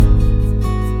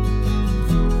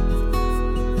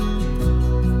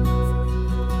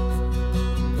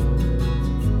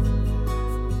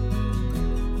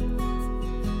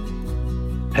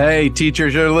Hey,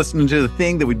 teachers, you're listening to the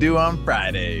thing that we do on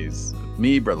Fridays with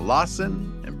me, Brother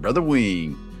Lawson, and Brother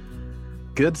Wing.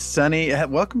 Good sunny.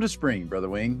 Welcome to spring, Brother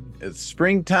Wing. It's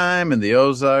springtime in the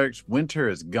Ozarks. Winter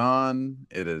is gone.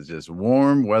 It is just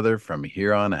warm weather from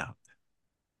here on out.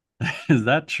 Is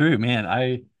that true, man?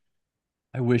 I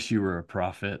wish you were a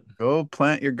prophet. Go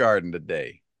plant your garden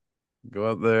today.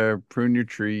 Go out there, prune your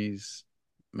trees,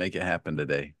 make it happen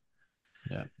today.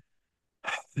 Yeah.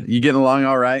 You getting along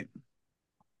all right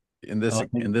in this Oh,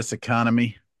 in this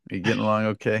economy? Are you getting along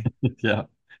okay? yeah.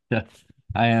 Yeah.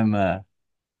 I am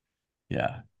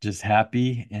yeah, just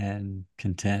happy and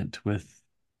content with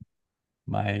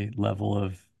my level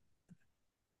of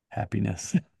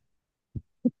happiness.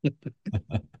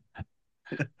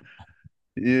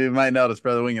 You might notice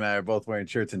Brother Wing and I are both wearing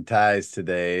shirts and ties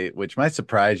today, which might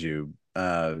surprise you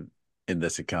in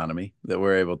this economy that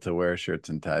we're able to wear shirts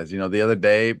and ties. You know, the other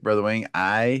day, Brother Wing,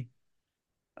 uh,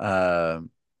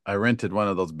 I rented one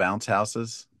of those bounce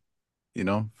houses, you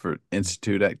know, for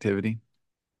institute activity.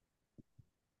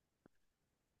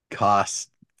 Cost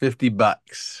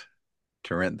 $50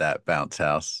 to rent that bounce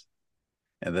house.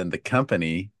 And then the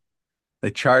company,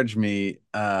 they charged me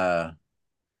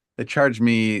they charged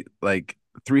me like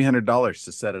 $300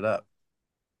 to set it up.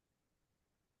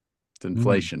 It's Mm,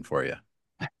 inflation for you.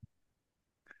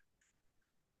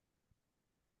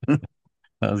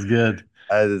 that was good.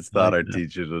 I just I thought like our that.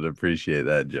 teachers would appreciate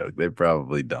that joke. They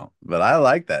probably don't, but I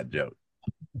like that joke.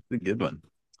 It's a good one.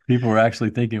 People were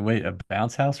actually thinking, wait, a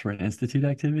bounce house for an institute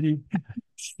activity?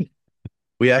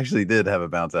 We actually did have a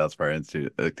bounce house for our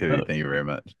institute activity. Oh, Thank you very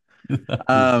much. that is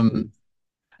Um, true.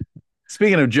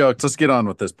 Speaking of jokes, let's get on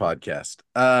with this podcast.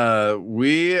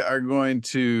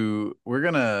 We're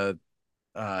gonna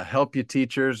help you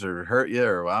teachers or hurt you,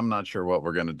 or I'm not sure what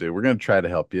we're gonna do. We're gonna try to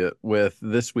help you with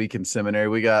This Week in Seminary.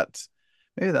 We got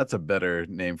maybe that's a better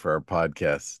name for our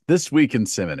podcast. This Week in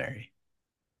Seminary.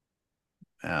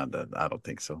 And I don't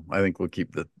think so. I think we'll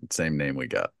keep the same name we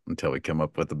got until we come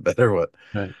up with a better one.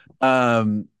 Right.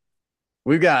 Um,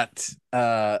 we've got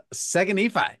second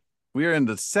Nephi. We are in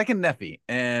the second Nephi,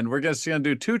 and we're just gonna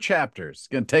do two chapters. It's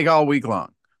gonna take all week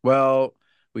long. Well,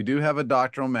 we do have a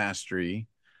doctrinal mastery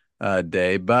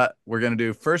day, but we're gonna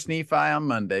do first Nephi on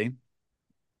Monday.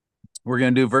 We're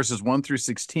gonna do verses 1 through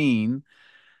 16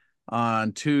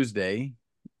 on Tuesday.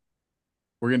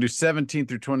 We're going to do 17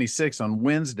 through 26 on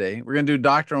Wednesday. We're going to do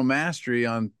doctrinal mastery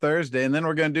on Thursday, and then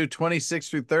we're going to do 26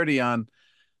 through 30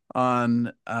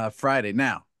 on Friday.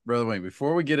 Now, Brother Wayne,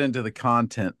 before we get into the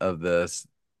content of this,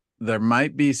 there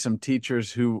might be some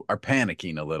teachers who are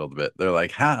panicking a little bit. They're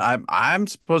like, "How I'm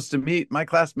supposed to meet, my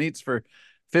class meets for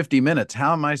 50 minutes.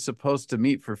 How am I supposed to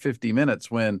meet for 50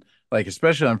 minutes when, like,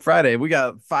 especially on Friday, we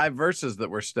got 5 verses that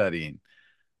we're studying?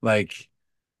 Like,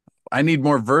 I need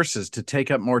more verses to take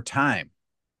up more time,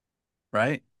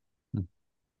 right? So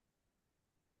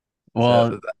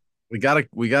Well, we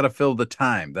gotta fill the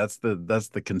time. That's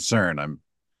the concern.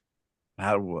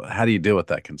 How do you deal with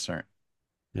that concern?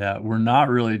 yeah, we're not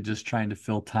really just trying to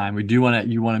fill time. We do want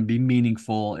to you want to be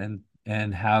meaningful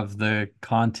and have the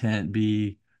content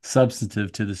be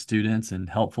substantive to the students and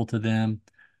helpful to them.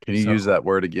 Can you So use that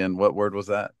word again? What word was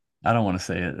that? I don't want to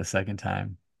say it a second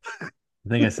time. I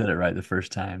think I said it right the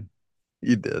first time.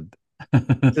 You did.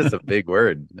 It's just a I big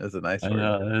word. That's a nice word.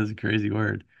 know that is a crazy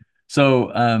word.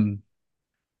 So,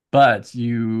 but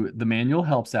the manual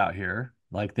helps out here.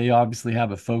 Like they obviously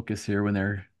have a focus here when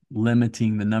they're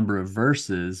limiting the number of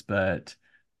verses, but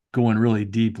going really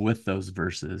deep with those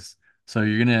verses. So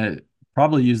you're going to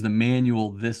probably use the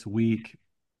manual this week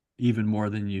even more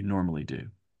than you normally do,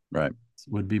 Right.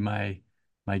 would be my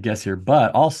guess here.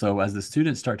 But also as the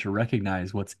students start to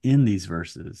recognize what's in these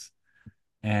verses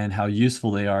and how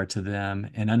useful they are to them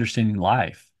and understanding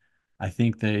life, I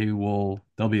think there'll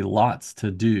be lots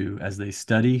to do as they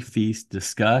study, feast,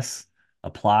 discuss,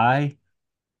 apply,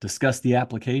 discuss the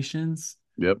applications,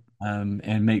 Yep.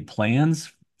 and make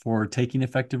plans for taking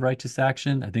effective righteous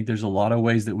action. I think there's a lot of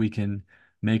ways that we can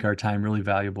make our time really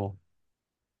valuable.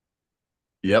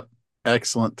 Yep.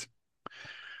 Excellent.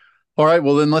 All right.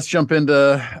 Well, then let's jump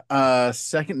into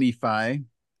second Nephi,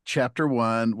 chapter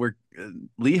 1. Where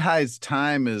Lehi's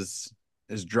time is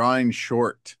drawing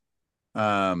short.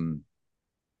 Um,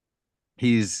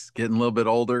 he's getting a little bit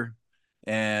older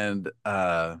and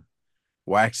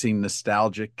waxing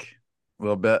nostalgic a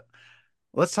little bit.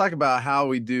 Let's talk about how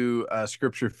we do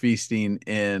scripture feasting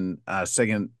in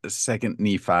second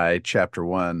Nephi chapter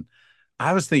 1.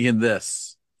 I was thinking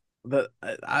this that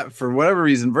for whatever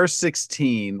reason, verse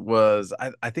 16 was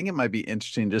I think it might be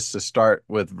interesting just to start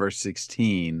with verse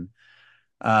 16.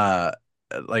 Uh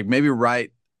like maybe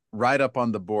right up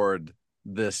on the board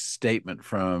this statement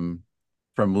from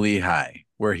Lehi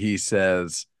where he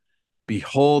says,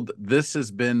 "Behold, this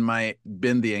has been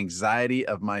the anxiety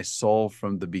of my soul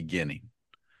from the beginning."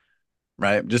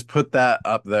 Right? Just put that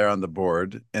up there on the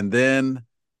board. And then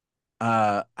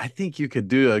I think you could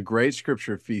do a great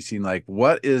scripture feasting. Like,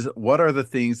 what are the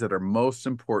things that are most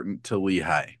important to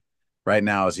Lehi right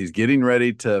now as he's getting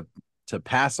ready to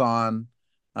pass on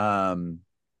um,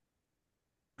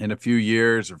 in a few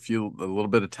years or a little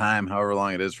bit of time, however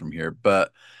long it is from here.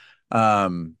 But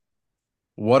um,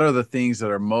 what are the things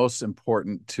that are most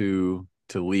important to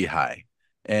Lehi,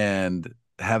 and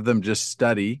have them just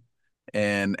study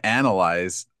and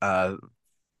analyze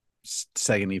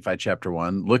Second Nephi chapter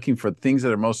 1, looking for things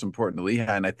that are most important to Lehi.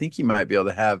 And I think you might be able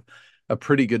to have a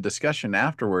pretty good discussion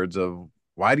afterwards of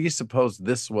why do you suppose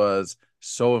this was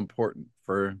so important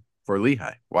for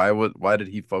Lehi? Why did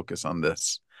he focus on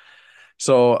this?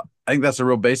 So I think that's a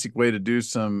real basic way to do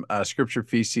some scripture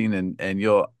feasting, and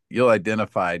you'll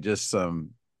identify just some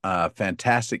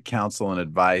fantastic counsel and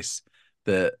advice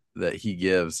that he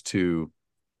gives to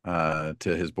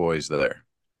his boys there.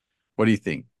 What do you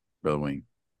think, Brother Wing?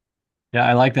 Yeah,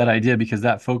 I like that idea because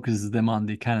that focuses them on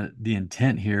the kind of the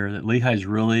intent here that Lehi's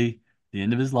really the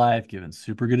end of his life, giving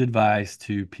super good advice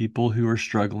to people who are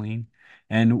struggling.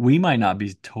 And we might not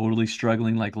be totally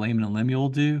struggling like Laman and Lemuel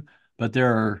do, but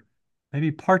there are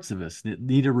maybe parts of us that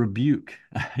need a rebuke,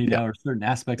 Yeah, or certain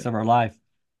aspects of our life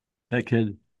that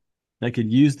could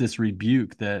use this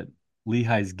rebuke that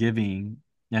Lehi's giving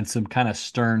and some kind of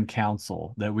stern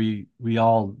counsel that we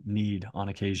all need on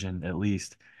occasion at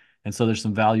least. And so there's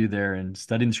some value there in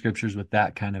studying the scriptures with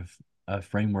that kind of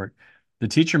framework. The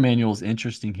teacher manual is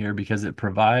interesting here because it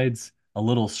provides a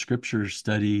little scripture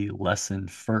study lesson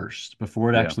first before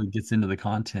it yeah. actually gets into the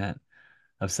content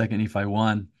of Second Nephi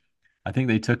 1. I think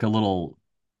they took a little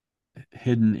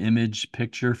hidden image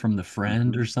picture from the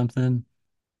friend or Mhm. something.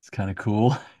 It's kind of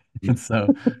cool. And so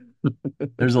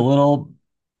there's a little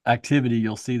activity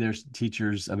you'll see there's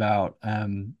teachers about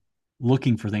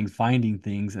looking for things, finding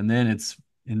things, and then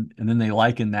and then they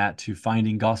liken that to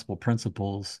finding gospel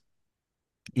principles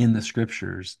in the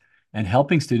scriptures and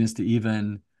helping students to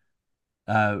even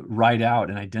write out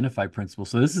and identify principles.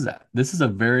 So this is a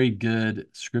very good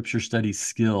scripture study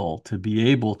skill to be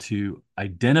able to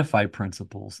identify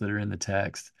principles that are in the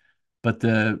text. But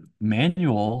the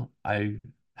manual, I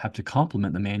have to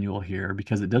compliment the manual here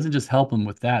because it doesn't just help them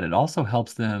with that. It also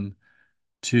helps them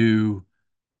to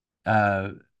uh,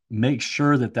 make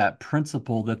sure that that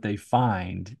principle that they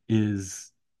find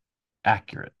is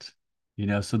accurate.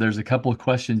 So there's a couple of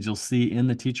questions you'll see in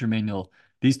the teacher manual.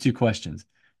 These two questions.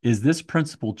 Is this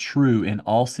principle true in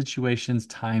all situations,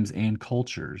 times, and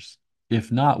cultures?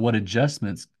 If not, what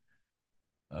adjustments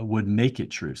would make it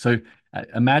true? So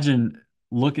imagine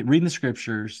reading the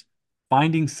scriptures,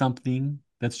 finding something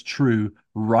that's true,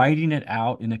 writing it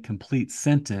out in a complete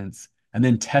sentence, and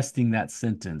then testing that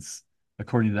sentence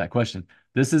according to that question.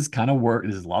 This is kind of work.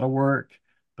 This is a lot of work,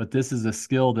 but this is a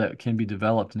skill that can be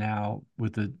developed now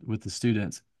with the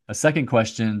students. A second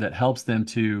question that helps them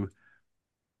to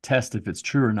test if it's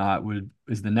true or not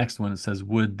is the next one. It says,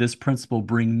 would this principle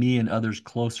bring me and others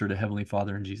closer to Heavenly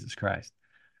Father and Jesus Christ?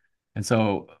 And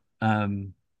so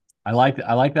um, I like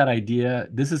that idea.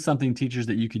 This is something teachers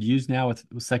that you could use now with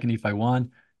Second Nephi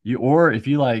 1. Or if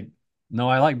you like, no,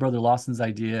 I like Brother Lawson's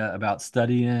idea about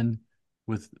studying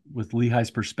with Lehi's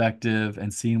perspective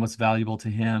and seeing what's valuable to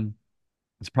him.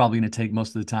 It's probably going to take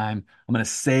most of the time. I'm going to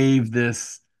save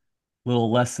this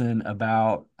little lesson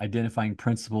about identifying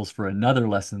principles for another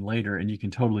lesson later, and you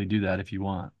can totally do that if you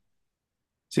want.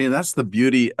 See, and that's the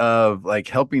beauty of like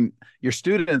helping your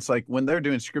students, like when they're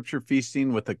doing scripture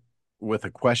feasting with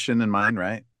a question in mind,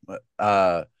 right?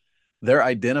 Uh, they're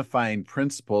identifying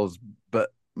principles,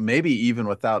 but maybe even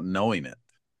without knowing it,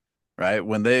 right?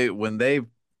 When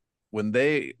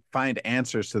they find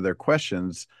answers to their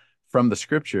questions from the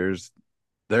scriptures,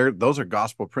 those are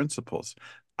gospel principles.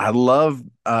 I love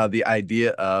the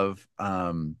idea of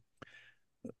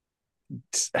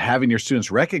having your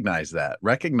students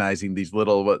recognizing these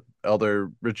little, what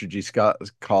Elder Richard G. Scott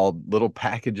called little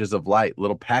packages of light,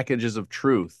 little packages of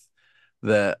truth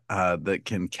that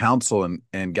can counsel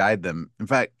and guide them. In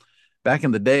fact, back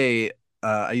in the day,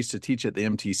 I used to teach at the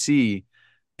MTC,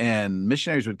 and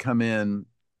missionaries would come in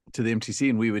to the MTC,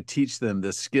 and we would teach them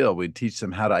this skill. We'd teach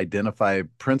them how to identify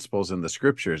principles in the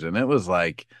scriptures, and it was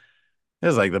like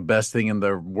the best thing in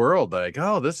the world. Like,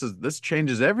 oh, this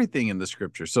changes everything in the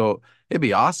scripture. So it'd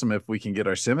be awesome if we can get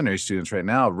our seminary students right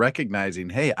now recognizing,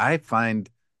 hey, I find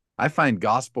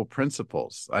gospel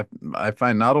principles. I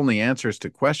find not only answers to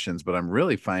questions, but I'm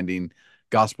really finding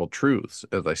gospel truths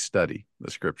as I study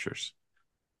the scriptures.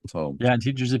 So Yeah, and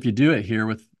teachers, if you do it here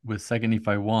with Second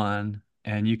Nephi 1,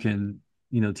 and you can,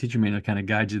 teacher manual kind of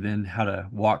guide you then how to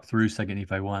walk through Second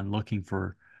Nephi 1, looking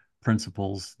for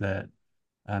principles that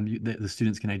the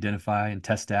students can identify and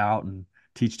test out and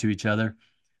teach to each other.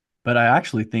 But I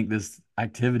actually think this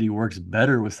activity works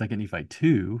better with Second Nephi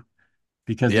 2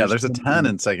 because yeah, there's there's a so ton many,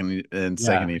 in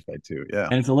second yeah, Nephi too. Yeah,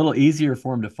 and it's a little easier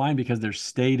for them to find because there's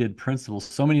stated principles.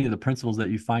 So many of the principles that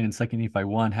you find in Second Nephi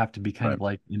 1 have to be kind right. of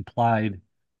like implied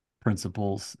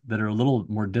principles that are a little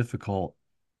more difficult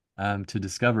to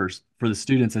discover for the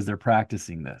students as they're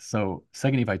practicing this. So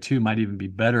Second Nephi 2 might even be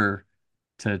better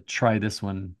to try this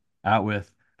one out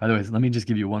with. By the way, let me just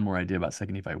give you one more idea about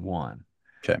Second Nephi 1.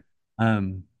 Okay.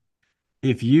 Um,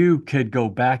 if you could go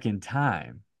back in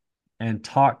time and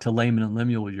talk to Laman and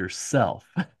Lemuel yourself,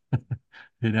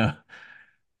 you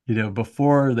know,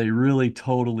 before they really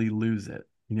totally lose it,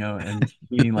 and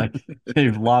meaning like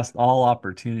they've lost all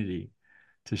opportunity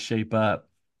to shape up,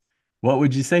 what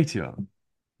would you say to them?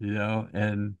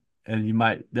 And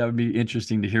that would be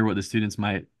interesting to hear what the students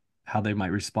might, how they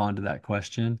might respond to that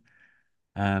question.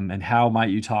 And how might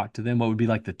you talk to them? What would be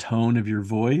like the tone of your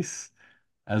voice,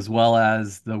 as well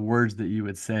as the words that you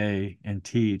would say and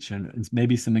teach, and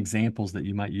maybe some examples that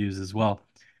you might use as well.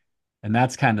 And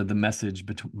that's kind of the message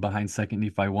behind Second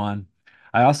Nephi 1.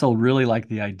 I also really like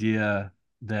the idea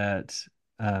that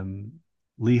um,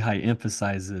 Lehi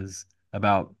emphasizes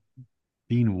about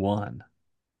being one.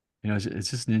 It's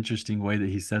just an interesting way that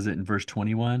he says it in verse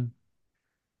 21,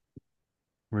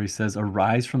 where he says,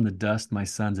 "Arise from the dust, my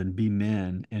sons, and be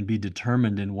men, and be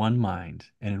determined in one mind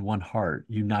and in one heart,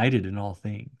 united in all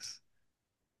things,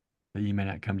 that ye may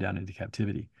not come down into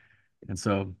captivity." And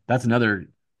so that's another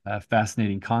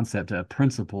fascinating concept, a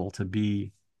principle to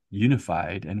be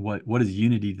unified. And what does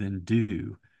unity then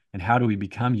do? And how do we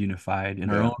become unified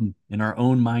Yeah, in our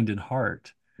own mind and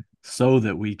heart, so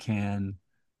that we can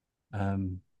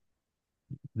um,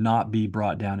 not be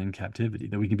brought down in captivity,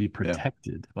 that we can be yeah,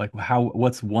 protected. Like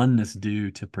what's oneness do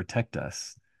to protect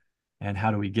us? And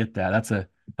how do we get that?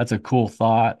 That's a cool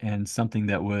thought and something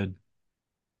that would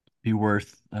be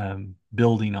worth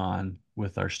building on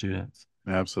with our students.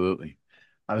 absolutely.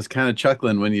 I was kind of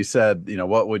chuckling when you said,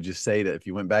 what would you say to if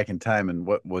you went back in time, and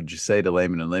what would you say to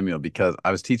Laman and Lemuel? Because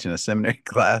I was teaching a seminary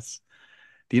class.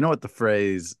 Do you know what the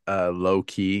phrase low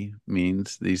key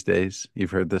means these days?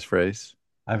 You've heard this phrase?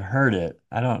 I've heard it.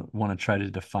 I don't want to try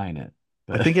to define it,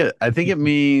 I but think it I think it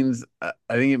means I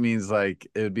think it means like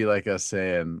it would be like us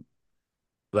saying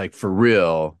like for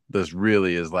real, this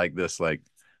really is like this like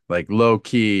low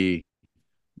key,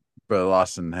 but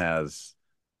Lawson has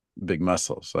big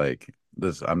muscles. Like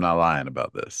this, I'm not lying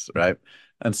about this, right?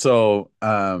 And so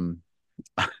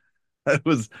it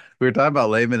was we were talking about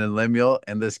Laman and Lemuel,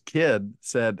 and this kid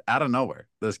said out of nowhere,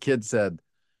 this kid said,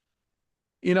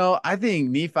 I think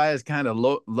Nephi is kind of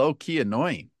low key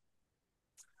annoying.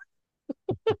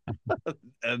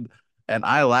 and and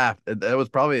I laughed. That was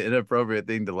probably an inappropriate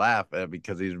thing to laugh at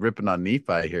because he's ripping on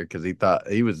Nephi here because he thought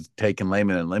he was taking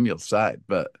Laman and Lemuel's side.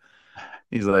 But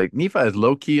he's like, Nephi is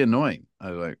low key annoying. I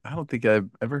was like, I don't think I've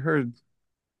ever heard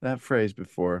that phrase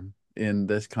before in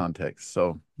this context.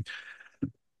 So,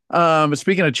 but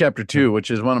speaking of chapter two,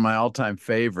 which is one of my all-time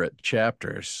favorite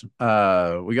chapters, we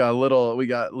got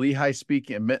Lehi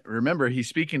speaking. Remember, he's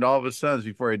speaking to all of his sons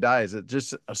before he dies. It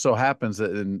just so happens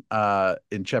that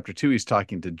in chapter two, he's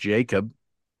talking to Jacob,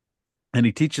 and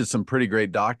he teaches some pretty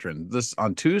great doctrine. This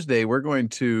on Tuesday, we're going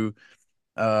to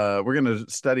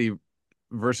study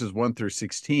verses 1 through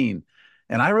 16.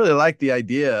 And I really like the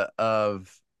idea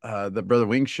of that Brother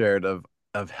Wing shared of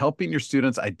helping your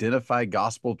students identify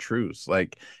gospel truths.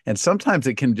 And sometimes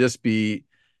it can just be,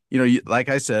 like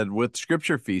I said, with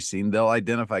scripture feasting, they'll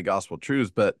identify gospel truths,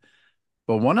 but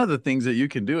one of the things that you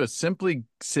can do is simply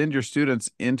send your students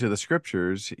into the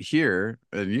scriptures here,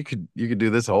 and you could do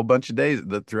this a whole bunch of days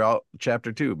throughout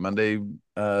chapter two, Monday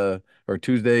or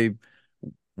Tuesday,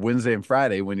 Wednesday, and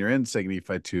Friday when you're in Second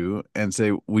Nephi 2, and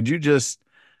say, would you just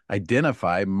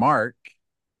identify, mark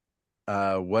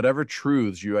whatever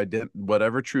truths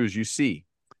you see.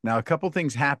 Now, a couple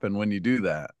things happen when you do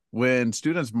that. When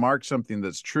students mark something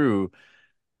that's true,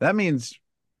 that means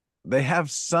they have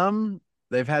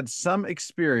they've had some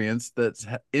experience that's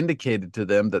indicated to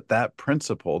them that that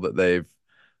principle that they've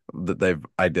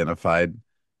identified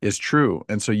is true.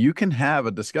 And so you can have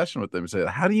a discussion with them and say,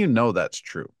 how do you know that's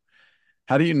true?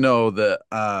 How do you know that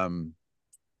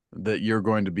you're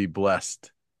going to be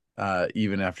blessed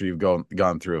even after you've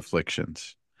gone through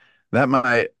afflictions? That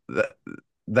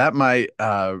might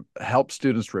help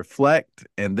students reflect,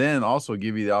 and then also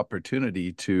give you the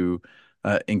opportunity to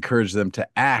encourage them to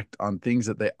act on things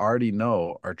that they already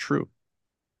know are true.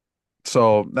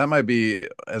 So that might be,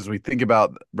 as we think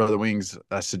about Brother Wing's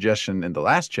suggestion in the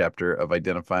last chapter of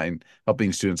identifying,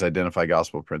 helping students identify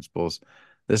gospel principles,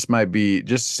 this might be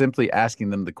just simply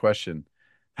asking them the question,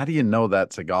 how do you know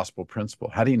that's a gospel principle?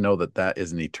 How do you know that that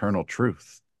is an eternal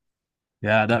truth?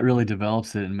 Yeah, that really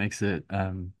develops it and makes it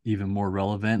even more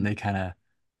relevant. They kind of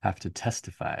have to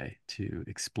testify to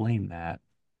explain that,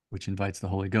 which invites the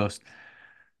Holy Ghost.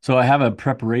 So I have a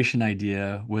preparation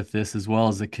idea with this as well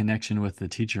as a connection with the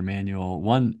teacher manual.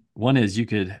 One is you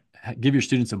could give your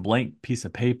students a blank piece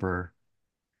of paper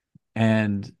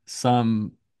and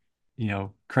some,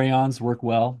 crayons work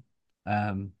well.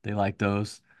 They like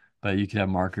those, but you could have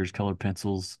markers, colored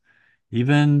pencils,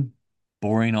 even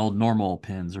boring old normal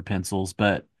pens or pencils,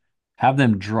 but have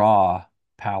them draw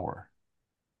power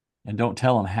and don't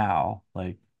tell them how,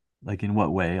 like in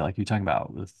what way, like you're talking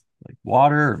about with like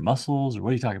water or muscles or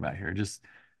what are you talking about here? Just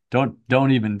don't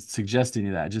even suggest any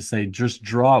of that. Just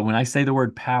draw. When I say the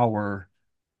word power,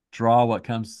 draw what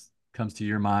comes to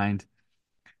your mind.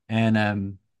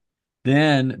 And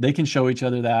then they can show each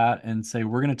other that and say,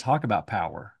 we're going to talk about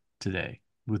power today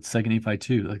with Second Nephi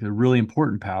 2, like a really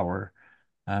important power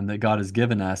that God has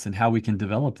given us and how we can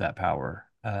develop that power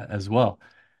as well.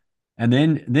 And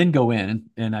then go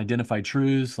in and identify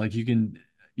truths. Like you can,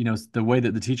 the way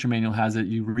that the teacher manual has it,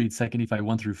 you read Second Nephi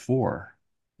 1 through 4,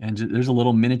 and there's a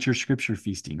little miniature scripture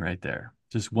feasting right there.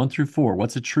 Just 1 through 4.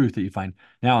 What's a truth that you find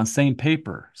now on same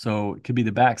paper? So it could be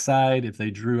the back side if they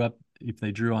drew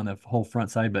on the whole front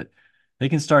side, but they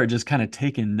can start just kind of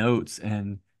taking notes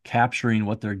and capturing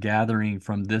what they're gathering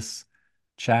from this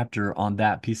chapter on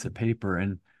that piece of paper.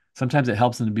 And sometimes it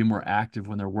helps them to be more active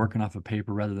when they're working off a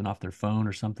paper rather than off their phone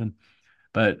or something.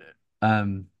 But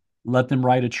um, let them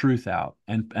write a truth out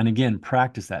and again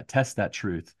practice that, test that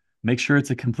truth, make sure it's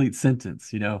a complete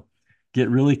sentence, get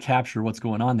really capture what's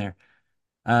going on there.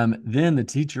 Then the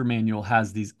teacher manual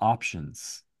has these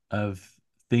options of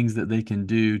things that they can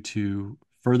do to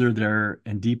further their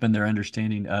and deepen their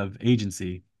understanding of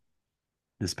agency,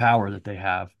 this power that they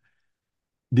have.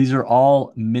 These are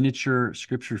all miniature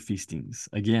scripture feastings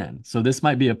again. So this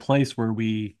might be a place where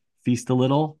we feast a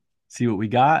little, see what we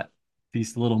got,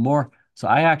 feast a little more. So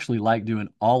I actually like doing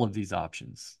all of these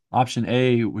options. Option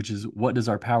A, which is what does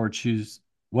our power choose?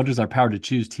 What does our power to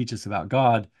choose teach us about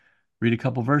God? Read a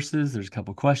couple verses. There's a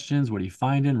couple questions. What are you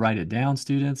finding? Write it down,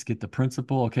 students. Get the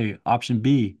principle. Okay. Option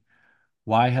B,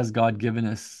 why has God given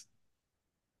us?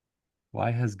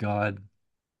 Why has God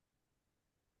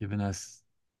given us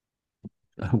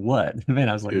what? Man,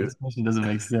 I was like, Yeah. this question doesn't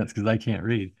make sense because I can't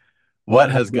read. What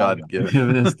What has has God God given?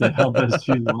 given us to help us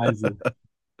choose wisely?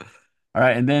 All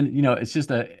right, and then it's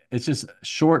just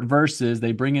short verses.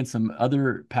 They bring in some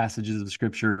other passages of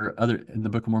scripture, other in the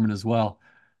Book of Mormon as well.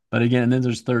 But again, and then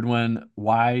there's third one.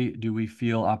 Why do we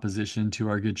feel opposition to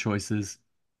our good choices?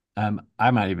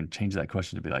 I might even change that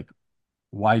question to be like,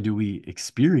 why do we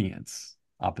experience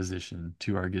opposition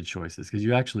to our good choices? Because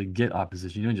you actually get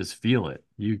opposition. You don't just feel it,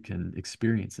 you can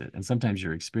experience it. And sometimes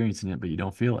you're experiencing it, but you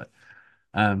don't feel it.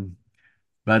 Um,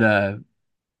 but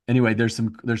anyway, there's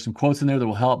some quotes in there that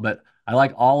will help, but I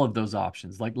like all of those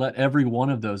options. Like let every one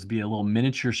of those be a little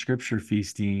miniature scripture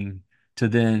feasting to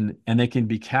then, and they can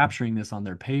be capturing this on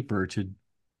their paper to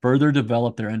further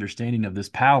develop their understanding of this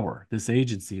power, this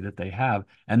agency that they have.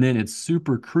 And then it's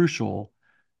super crucial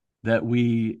that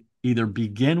we either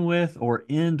begin with or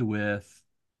end with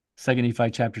Second Nephi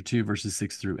chapter 2, verses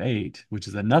 6 through 8, which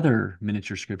is another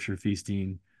miniature scripture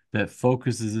feasting that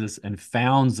focuses us and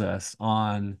founds us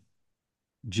on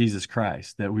Jesus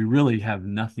Christ, that we really have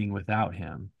nothing without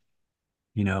him,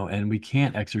 and we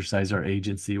can't exercise our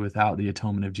agency without the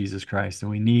atonement of Jesus Christ.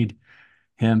 And we need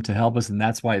him to help us. And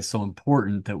that's why it's so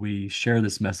important that we share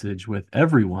this message with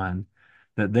everyone,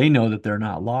 that they know that they're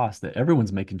not lost, that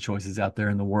everyone's making choices out there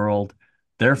in the world.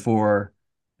 Therefore,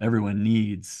 everyone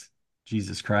needs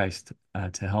Jesus Christ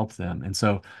to help them. And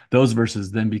so those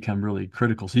verses then become really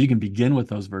critical. So you can begin with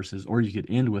those verses or you could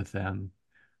end with them,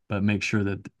 but make sure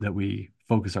that we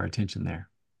focus our attention there.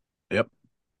 Yep.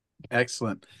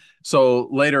 Excellent. So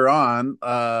later on,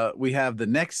 we have the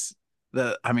next.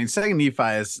 I mean, Second Nephi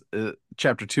is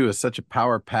chapter 2 is such a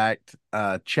power packed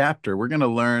chapter. We're going to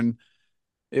learn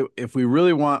if we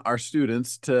really want our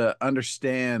students to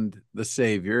understand the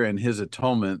Savior and His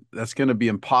atonement. That's going to be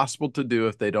impossible to do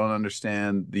if they don't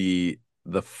understand the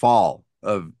fall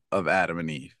of Adam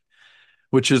and Eve,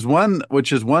 which is one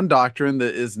doctrine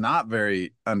that is not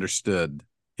very understood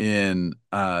in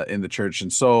the church.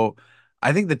 And so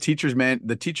I think the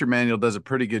teacher manual does a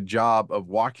pretty good job of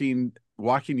walking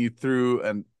you through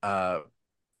and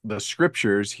the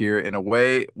scriptures here in a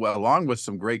way, well, along with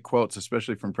some great quotes,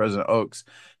 especially from President Oaks,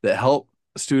 that help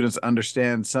students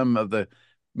understand some of the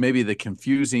maybe the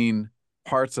confusing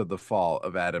parts of the fall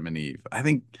of Adam and Eve. I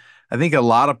think a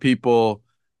lot of people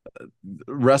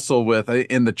wrestle with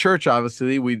in the church.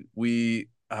 Obviously, we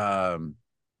are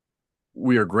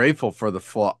grateful for the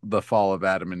fall of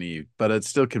Adam and Eve, but it's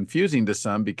still confusing to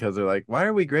some because they're like, why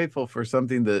are we grateful for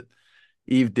something that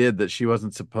Eve did that she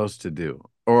wasn't supposed to do?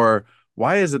 Or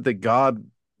why is it that God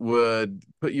would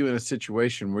put you in a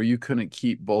situation where you couldn't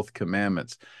keep both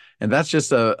commandments? And that's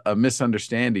just a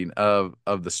misunderstanding of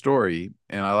the story.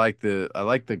 And I like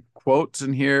the quotes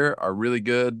in here are really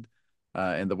good,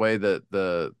 and the way that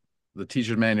the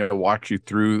teacher's manual walks you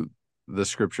through the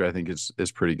scripture, I think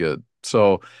is pretty good.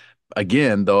 So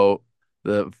again, though,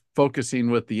 the focusing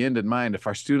with the end in mind, if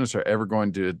our students are ever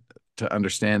going to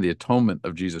understand the atonement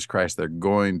of Jesus Christ, they're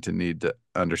going to need to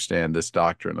understand this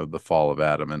doctrine of the fall of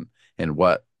Adam and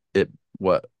what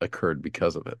occurred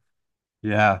because of it.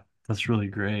 Yeah, that's really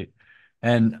great.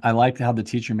 And I like how the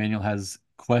teacher manual has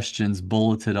questions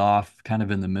bulleted off kind of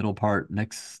in the middle part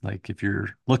next, like if you're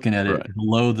looking at Right. it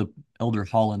below the Elder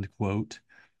Holland quote.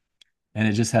 And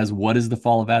it just has what is the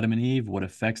fall of Adam and Eve? What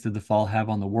effects did the fall have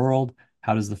on the world?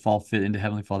 How does the fall fit into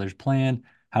Heavenly Father's plan?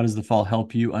 How does the fall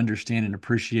help you understand and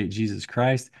appreciate Jesus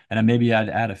Christ? And maybe I'd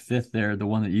add a fifth there, the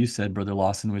one that you said, Brother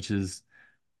Lawson, which is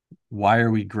why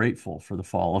are we grateful for the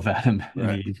fall of Adam and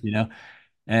Right. Eve?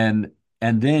 And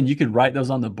and then you could write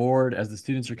those on the board as the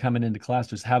students are coming into class,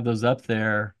 just have those up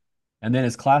there. And then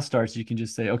as class starts, you can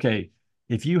just say, okay,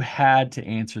 if you had to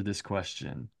answer this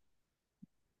question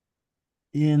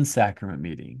in sacrament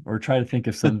meeting, or try to think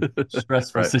of some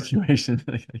stressful Right. situation,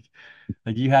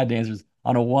 like you had to answer this,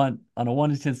 on a 1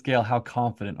 to 10 scale, how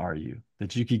confident are you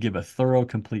that you could give a thorough,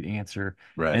 complete answer?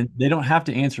 Right. And they don't have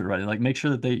to answer it right. Like make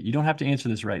sure that you don't have to answer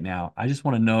this right now. I just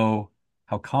want to know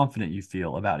how confident you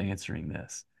feel about answering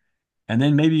this. And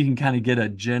then maybe you can kind of get a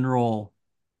general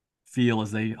feel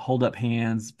as they hold up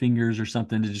hands, fingers, or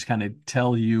something to just kind of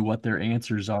tell you what their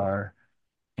answers are.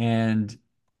 And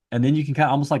and then you can kind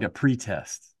of almost like a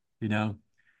pre-test, you know,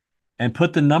 and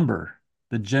put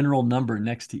the general number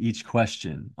next to each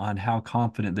question on how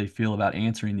confident they feel about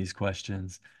answering these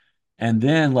questions. And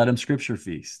then let them scripture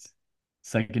feast.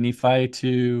 Second Nephi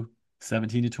 2,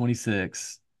 17 to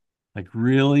 26. Like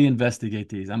really investigate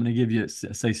these. I'm going to give you,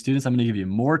 say, students, I'm going to give you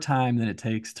more time than it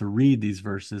takes to read these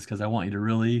verses because I want you to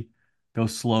really go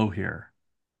slow here.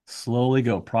 Slowly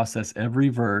go process every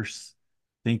verse,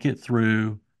 think it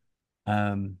through,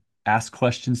 ask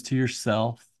questions to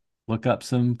yourself, look up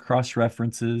some cross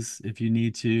references if you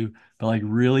need to, but like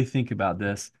really think about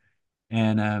this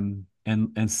and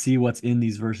see what's in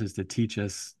these verses to teach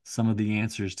us some of the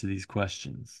answers to these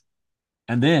questions.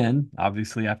 And then,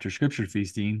 obviously, after scripture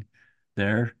feasting,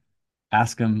 there,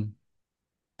 ask them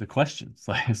the questions.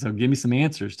 Like, so give me some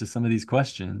answers to some of these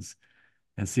questions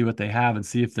and see what they have and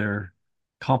see if their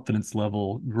confidence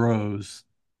level grows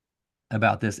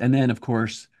about this. And then, of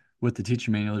course, with the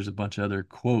teacher manual, there's a bunch of other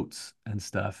quotes and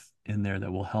stuff in there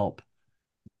that will help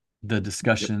the Yep.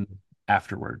 discussion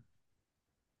afterward.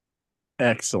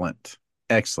 Excellent.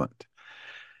 Excellent.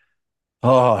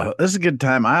 Oh, this is a good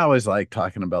time. I always like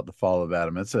talking about the fall of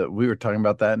Adam. We were talking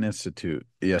about that in Institute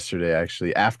yesterday,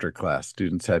 actually, after class.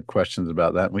 Students had questions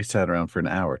about that, and we sat around for an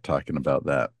hour talking about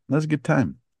that. That was a good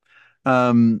time.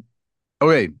 Um,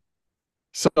 okay,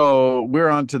 so we're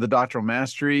on to the Doctoral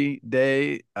Mastery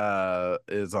Day,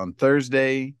 is on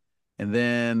Thursday. And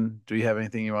then do you have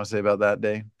anything you want to say about that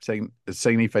day? Second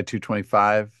Nephi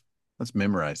 225. Let's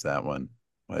memorize that one.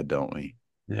 Why don't we?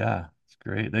 Yeah, it's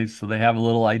great. They have a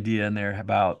little idea in there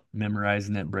about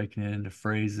memorizing it, breaking it into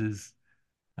phrases,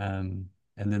 and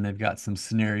then they've got some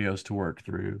scenarios to work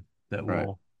through that Right.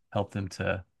 will help them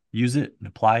to use it and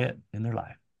apply it in their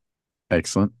life.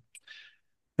 Excellent.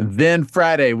 And then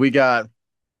Friday, we got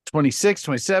 26,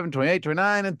 27, 28,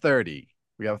 29, and 30.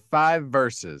 We got 5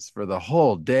 verses for the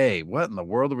whole day. What in the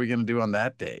world are we going to do on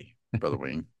that day, Brother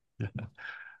Wing? Yeah.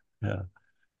 Yeah.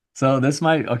 So this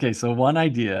might, okay, so one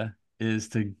idea is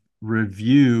to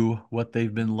review what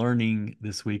they've been learning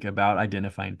this week about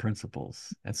identifying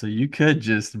principles. And so you could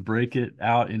just break it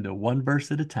out into one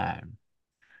verse at a time,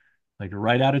 like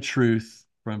write out a truth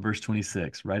from verse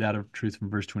 26, write out a truth from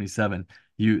verse 27.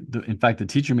 In fact, the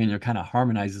teacher manual kind of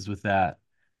harmonizes with that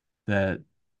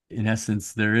in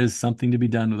essence, there is something to be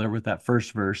done with that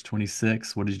first verse,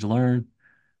 26. What did you learn?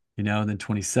 And then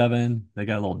 27, they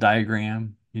got a little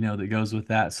diagram, that goes with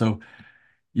that. So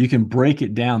you can break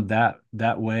it down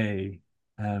that way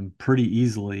pretty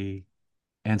easily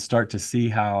and start to see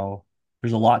how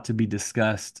there's a lot to be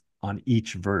discussed on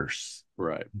each verse.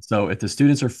 Right. So if the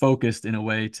students are focused in a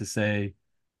way to say,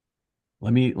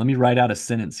 let me write out a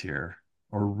sentence here,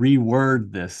 or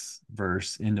reword this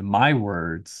verse into my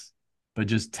words, but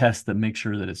just test that, make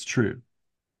sure that it's true.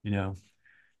 You know,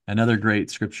 another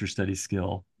great scripture study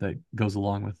skill that goes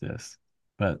along with this.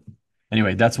 But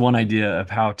anyway, that's one idea of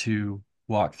how to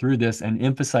walk through this, and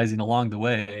emphasizing along the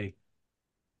way,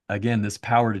 again, this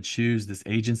power to choose, this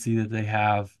agency that they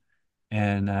have,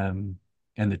 and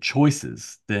the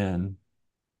choices then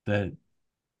that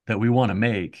we want to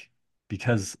make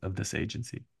because of this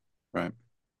agency. Right.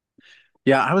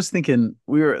 Yeah, I was thinking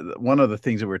one of the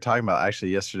things that we were talking about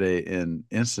actually yesterday in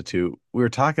Institute, we were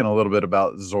talking a little bit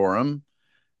about Zoram.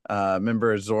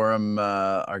 Remember Zoram,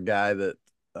 our guy that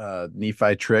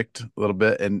Nephi tricked a little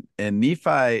bit, and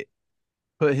Nephi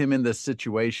put him in this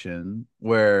situation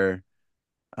where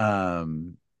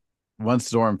um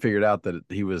once Zoram figured out that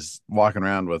he was walking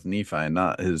around with Nephi and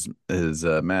not his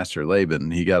master Laban,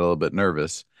 he got a little bit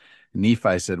nervous.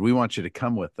 Nephi said, "We want you to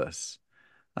come with us.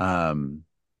 Um,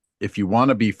 if you want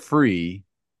to be free,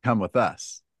 come with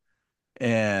us."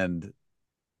 And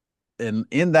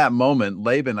in that moment,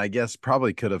 Laban, I guess,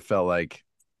 probably could have felt like,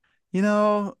 you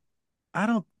know, I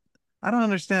don't I don't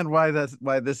understand why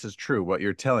this is true, what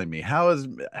you're telling me. How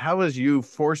is you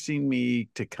forcing me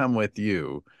to come with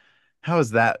you? How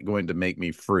is that going to make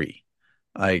me free?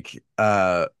 Like,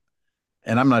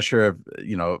 and I'm not sure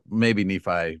if, maybe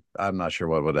Nephi, I'm not sure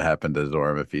what would have happened to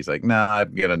Zoram if he's like, nah,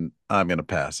 I'm gonna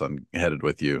pass on headed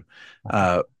with you.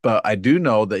 But I do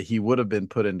know that he would have been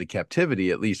put into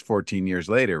captivity at least 14 years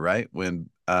later, right?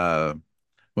 When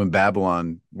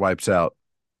Babylon wipes out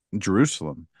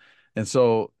Jerusalem. And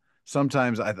so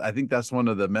sometimes I think that's one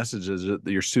of the messages that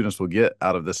your students will get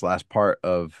out of this last part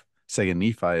of Second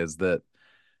Nephi is that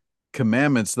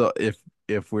commandments, though,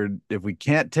 if we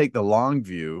can't take the long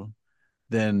view,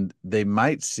 then they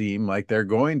might seem like they're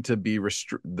going to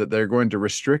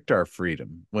restrict our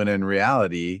freedom, when in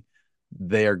reality,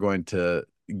 they are going to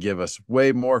give us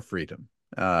way more freedom.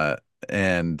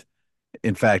 And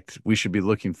in fact, we should be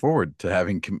looking forward to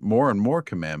having more and more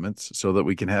commandments so that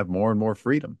we can have more and more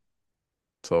freedom.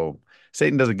 So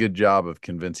Satan does a good job of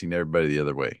convincing everybody the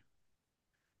other way.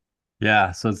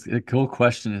 Yeah, so it's a cool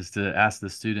question is to ask the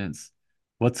students,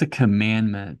 what's a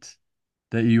commandment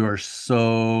that you are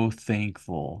so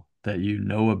thankful that you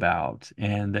know about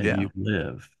and that Yeah. you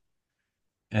live?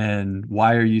 And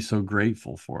why are you so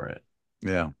grateful for it?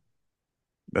 Yeah.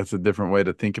 That's a different way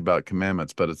to think about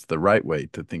commandments, but it's the right way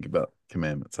to think about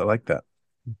commandments. I like that.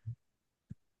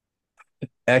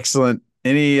 Excellent.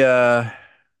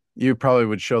 You probably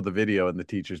would show the video in the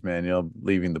teacher's manual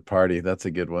leaving the party. That's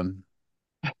a good one.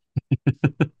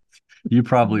 You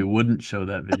probably wouldn't show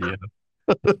that video.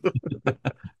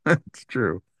 It's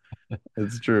true.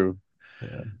 It's true.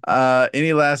 Yeah.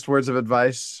 Any last words of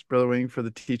advice, Brother Wing, for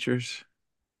the teachers?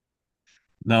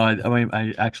 No, I mean,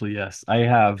 I actually, yes, I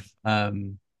have,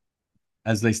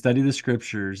 as they study the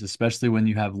scriptures, especially when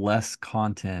you have less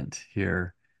content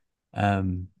here,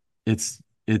 um, it's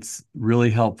really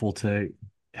helpful to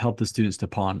help the students to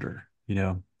ponder, you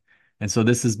know. And so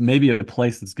this is maybe a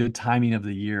place that's good timing of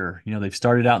the year. You know, they've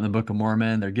started out in the Book of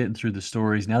Mormon, they're getting through the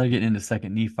stories. Now they're getting into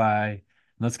Second Nephi.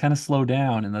 Let's kind of slow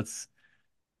down and let's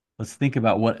think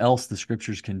about what else the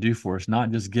scriptures can do for us,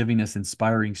 not just giving us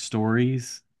inspiring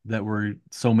stories that were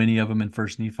so many of them in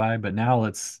First Nephi, but now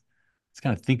let's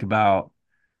kind of think about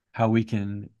how we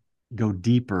can go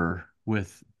deeper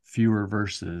with fewer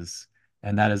verses.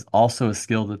 And that is also a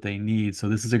skill that they need. So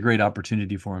this is a great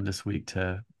opportunity for them this week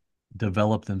to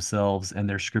develop themselves and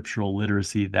their scriptural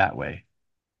literacy that way.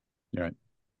 All right.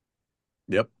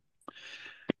 Yep.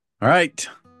 All right,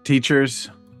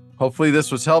 teachers. Hopefully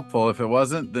this was helpful. If it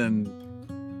wasn't, then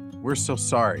we're so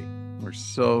sorry. We're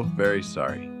so very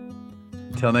sorry.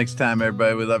 Until next time,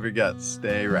 everybody, we love your guts.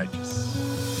 Stay righteous.